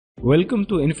Welcome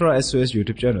to Infra SOS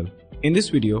YouTube channel. In this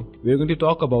video, we are going to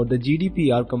talk about the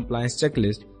GDPR Compliance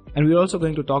Checklist, and we are also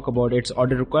going to talk about its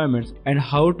audit requirements and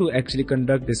how to actually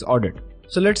conduct this audit.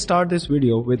 So let's start this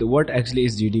video with what actually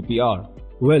is GDPR.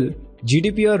 Well,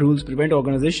 GDPR rules prevent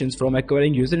organizations from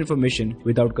acquiring user information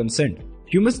without consent.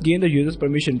 You must gain the user's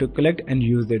permission to collect and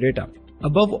use their data.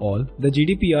 Above all, the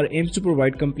GDPR aims to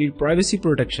provide complete privacy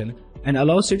protection and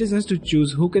allows citizens to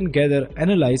choose who can gather,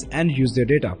 analyze, and use their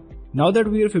data. Now that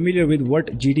we are familiar with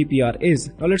what GDPR is,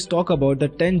 now let's talk about the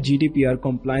 10 GDPR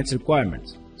compliance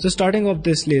requirements. So starting off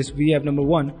this list, we have number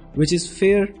 1, which is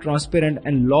fair, transparent,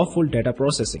 and lawful data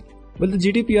processing. Well, the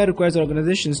GDPR requires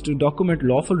organizations to document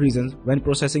lawful reasons when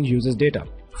processing users' data.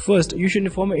 First, you should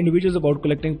inform individuals about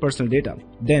collecting personal data.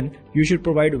 Then, you should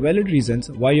provide valid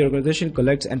reasons why your organization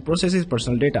collects and processes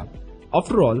personal data.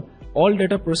 After all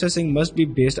data processing must be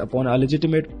based upon a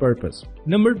legitimate purpose.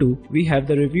 Number 2, we have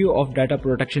the review of data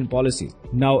protection policies.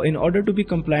 Now, in order to be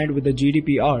compliant with the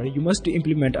GDPR, you must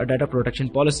implement a data protection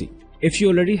policy. If you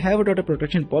already have a data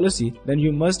protection policy, then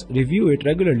you must review it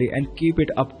regularly and keep it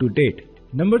up to date.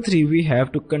 Number 3, we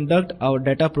have to conduct our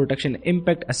Data Protection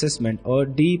Impact Assessment or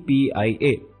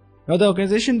DPIA. Now, the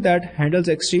organization that handles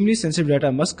extremely sensitive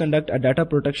data must conduct a Data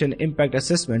Protection Impact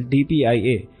Assessment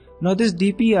DPIA. Now, this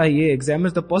DPIA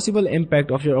examines the possible impact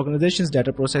of your organization's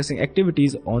data processing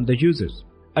activities on the users.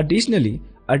 Additionally,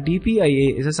 a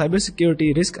DPIA is a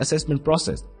cybersecurity risk assessment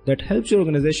process that helps your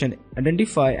organization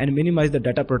identify and minimize the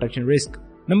data protection risk.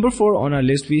 Number 4 on our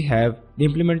list, we have the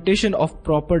implementation of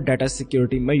proper data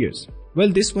security measures. Well,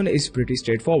 this one is pretty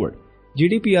straightforward.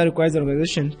 GDPR requires the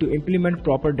organization to implement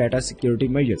proper data security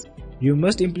measures. You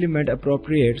must implement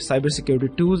appropriate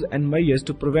cybersecurity tools and measures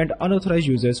to prevent unauthorized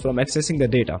users from accessing the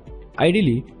data.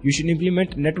 Ideally, you should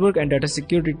implement network and data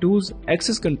security tools,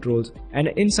 access controls, and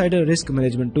insider risk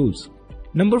management tools.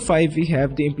 Number 5, we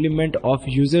have the implement of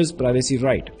users' privacy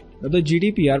right. Now, the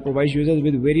GDPR provides users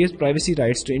with various privacy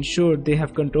rights to ensure they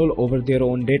have control over their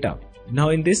own data. Now,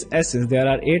 in this essence, there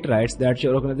are 8 rights that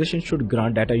your organization should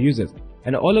grant data users,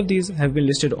 and all of these have been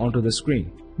listed onto the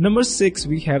screen. Number 6,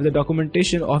 we have the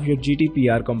documentation of your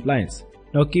GDPR compliance.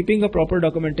 Now, keeping a proper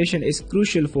documentation is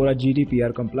crucial for a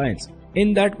GDPR compliance.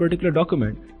 In that particular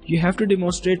document, you have to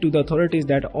demonstrate to the authorities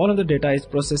that all of the data is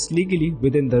processed legally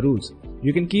within the rules.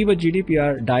 You can keep a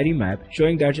GDPR diary map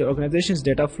showing that your organization's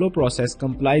data flow process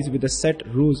complies with the set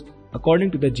rules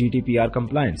according to the GDPR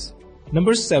compliance.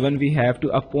 Number 7, we have to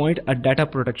appoint a data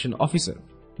protection officer.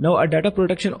 Now, a data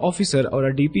protection officer or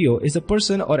a DPO is a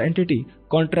person or entity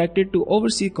contracted to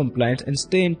oversee compliance and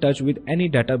stay in touch with any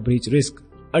data breach risk.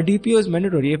 A DPO is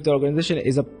mandatory if the organization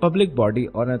is a public body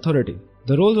or an authority.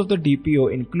 The roles of the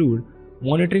DPO include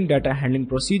monitoring data handling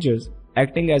procedures,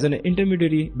 acting as an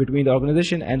intermediary between the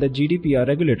organization and the GDPR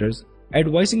regulators,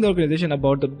 advising the organization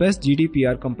about the best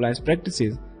GDPR compliance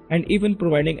practices, and even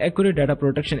providing accurate data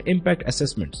protection impact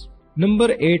assessments.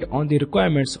 Number 8 on the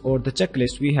requirements or the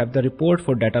checklist, we have the report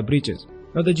for data breaches.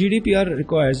 Now, the GDPR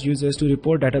requires users to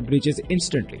report data breaches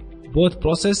instantly. Both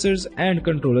processors and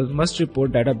controllers must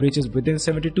report data breaches within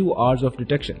 72 hours of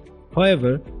detection.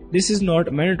 However, this is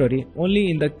not mandatory only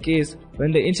in the case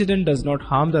when the incident does not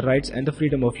harm the rights and the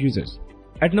freedom of users.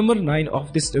 At number 9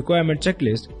 of this requirement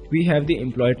checklist, we have the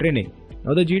employee training.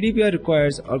 Now, the GDPR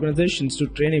requires organizations to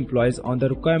train employees on the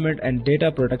requirement and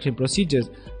data protection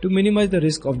procedures to minimize the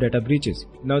risk of data breaches.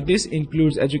 Now, this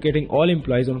includes educating all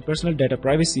employees on personal data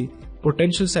privacy,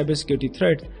 potential cybersecurity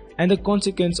threats, and the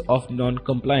consequence of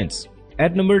non-compliance.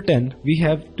 At number 10, we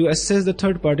have to assess the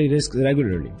third-party risks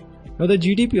regularly. Now, the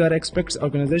GDPR expects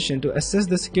organizations to assess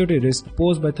the security risks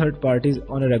posed by third parties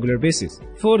on a regular basis.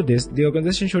 For this, the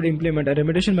organization should implement a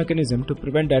remediation mechanism to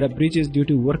prevent data breaches due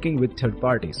to working with third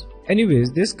parties.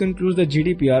 Anyways, this concludes the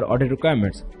GDPR audit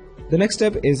requirements. The next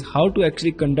step is how to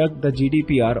actually conduct the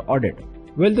GDPR audit.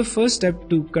 Well, the first step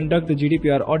to conduct the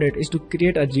GDPR audit is to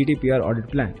create a GDPR audit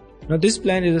plan. Now, this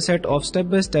plan is a set of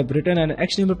step-by-step written and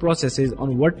actionable processes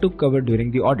on what to cover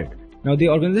during the audit. Now, the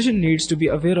organization needs to be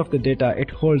aware of the data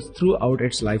it holds throughout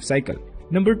its life cycle.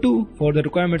 Number 2, for the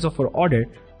requirements of our audit,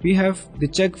 we have the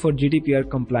check for GDPR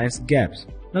compliance gaps.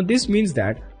 Now, this means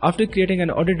that after creating an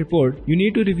audit report, you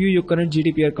need to review your current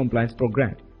GDPR compliance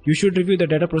program. You should review the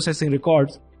data processing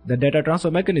records, the data transfer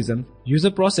mechanism,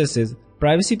 user processes,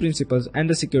 privacy principles, and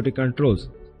the security controls.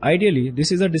 Ideally,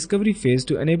 this is a discovery phase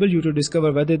to enable you to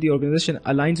discover whether the organization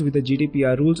aligns with the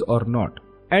GDPR rules or not.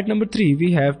 At number 3,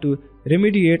 we have to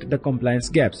remediate the compliance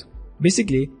gaps.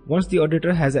 Basically, once the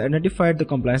auditor has identified the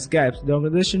compliance gaps, the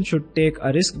organization should take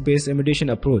a risk-based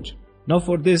remediation approach. Now,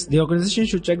 for this, the organization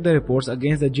should check the reports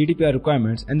against the GDPR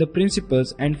requirements and the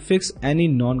principles and fix any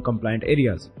non-compliant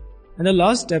areas. And the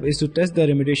last step is to test the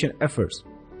remediation efforts.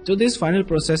 So this final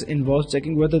process involves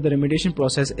checking whether the remediation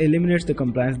process eliminates the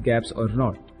compliance gaps or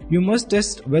not. You must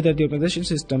test whether the organization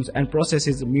systems and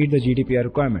processes meet the GDPR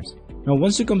requirements. Now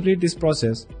once you complete this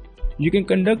process, you can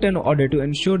conduct an audit to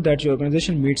ensure that your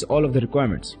organization meets all of the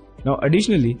requirements. Now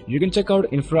additionally, you can check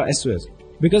out Infra SOS.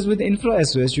 Because with Infra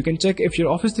SOS, you can check if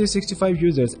your Office 365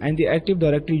 users and the Active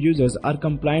Directory users are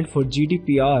compliant for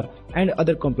GDPR and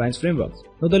other compliance frameworks.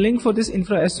 Now the link for this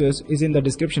Infra SOS is in the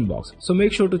description box, so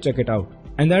make sure to check it out.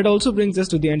 And that also brings us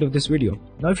to the end of this video.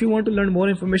 Now if you want to learn more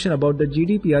information about the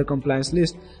GDPR compliance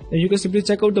list, then you can simply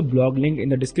check out the blog link in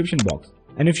the description box.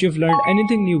 And if you've learned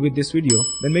anything new with this video,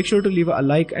 then make sure to leave a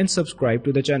like and subscribe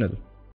to the channel.